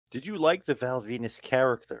Did you like the Val Venis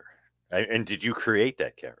character? And did you create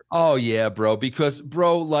that character? Oh yeah, bro. Because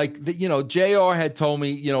bro, like JR had told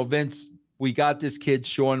me, Vince, we got this kid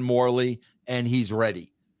Sean Morley, and he's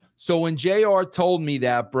ready. So when JR told me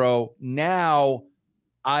that, bro, now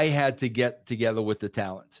I had to get together with the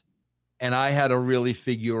talent, and I had to really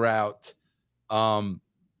figure out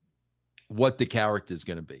what the character is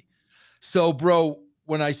going to be. So, bro,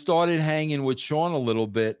 when I started hanging with Sean a little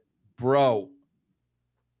bit, bro,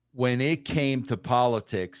 when it came to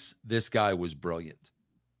politics, this guy was brilliant.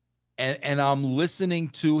 And I'm listening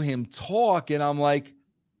to him talk, and I'm like,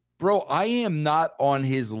 bro, I am not on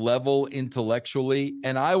his level intellectually,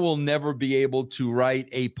 and I will never be able to write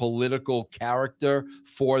a political character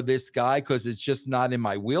for this guy because it's just not in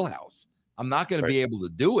my wheelhouse. I'm not going to be able to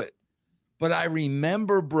do it. But I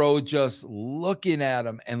remember, bro, just looking at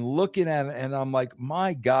him, and I'm like,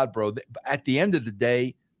 my God, bro. At the end of the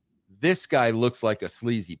day, this guy looks like a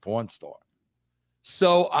sleazy porn star.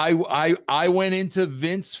 So I went into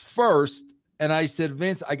Vince first, and I said,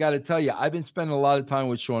 Vince, I got to tell you, I've been spending a lot of time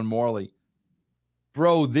with Sean Morley.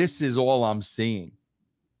 Bro, this is all I'm seeing.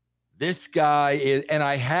 This guy is, and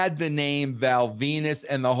I had the name Val Venis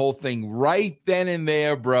and the whole thing right then and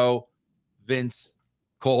there, bro. Vince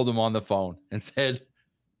called him on the phone and said,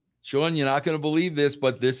 Sean, you're not going to believe this,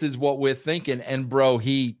 but this is what we're thinking. And bro,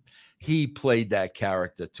 he played that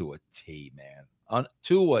character to a T, man.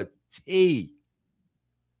 To a T.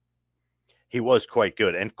 He was quite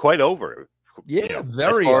good and quite over. Yeah,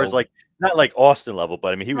 very as far over. as like not like Austin level,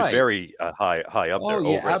 but I mean he was right. very high up there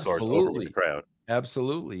over as far as over with the crowd.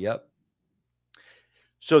 Absolutely, yep.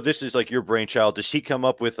 So this is like your brainchild. Does he come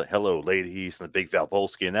up with a "Hello, ladies" and the big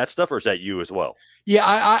Valpolsky and that stuff, or is that you as well? Yeah,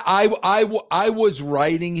 I was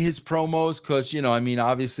writing his promos because I mean,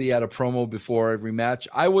 obviously, he had a promo before every match.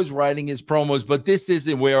 I was writing his promos, but this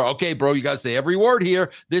isn't where okay, bro, you got to say every word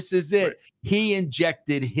here. This is it. Right. He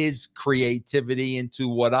injected his creativity into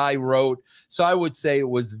what I wrote, so I would say it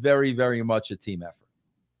was very, very much a team effort.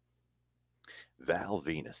 Val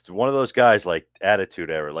Venis, one of those guys like Attitude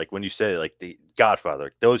Era, like when you say like the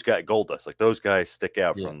Godfather, those guys, Goldust, like those guys stick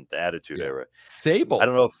out from the Attitude Era. Sable, I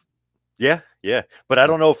don't know if, yeah, but I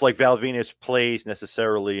don't know if like Val Venis plays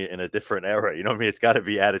necessarily in a different era. You know what I mean? It's got to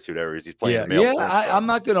be Attitude Era. He's playing the male. I'm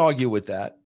not going to argue with that.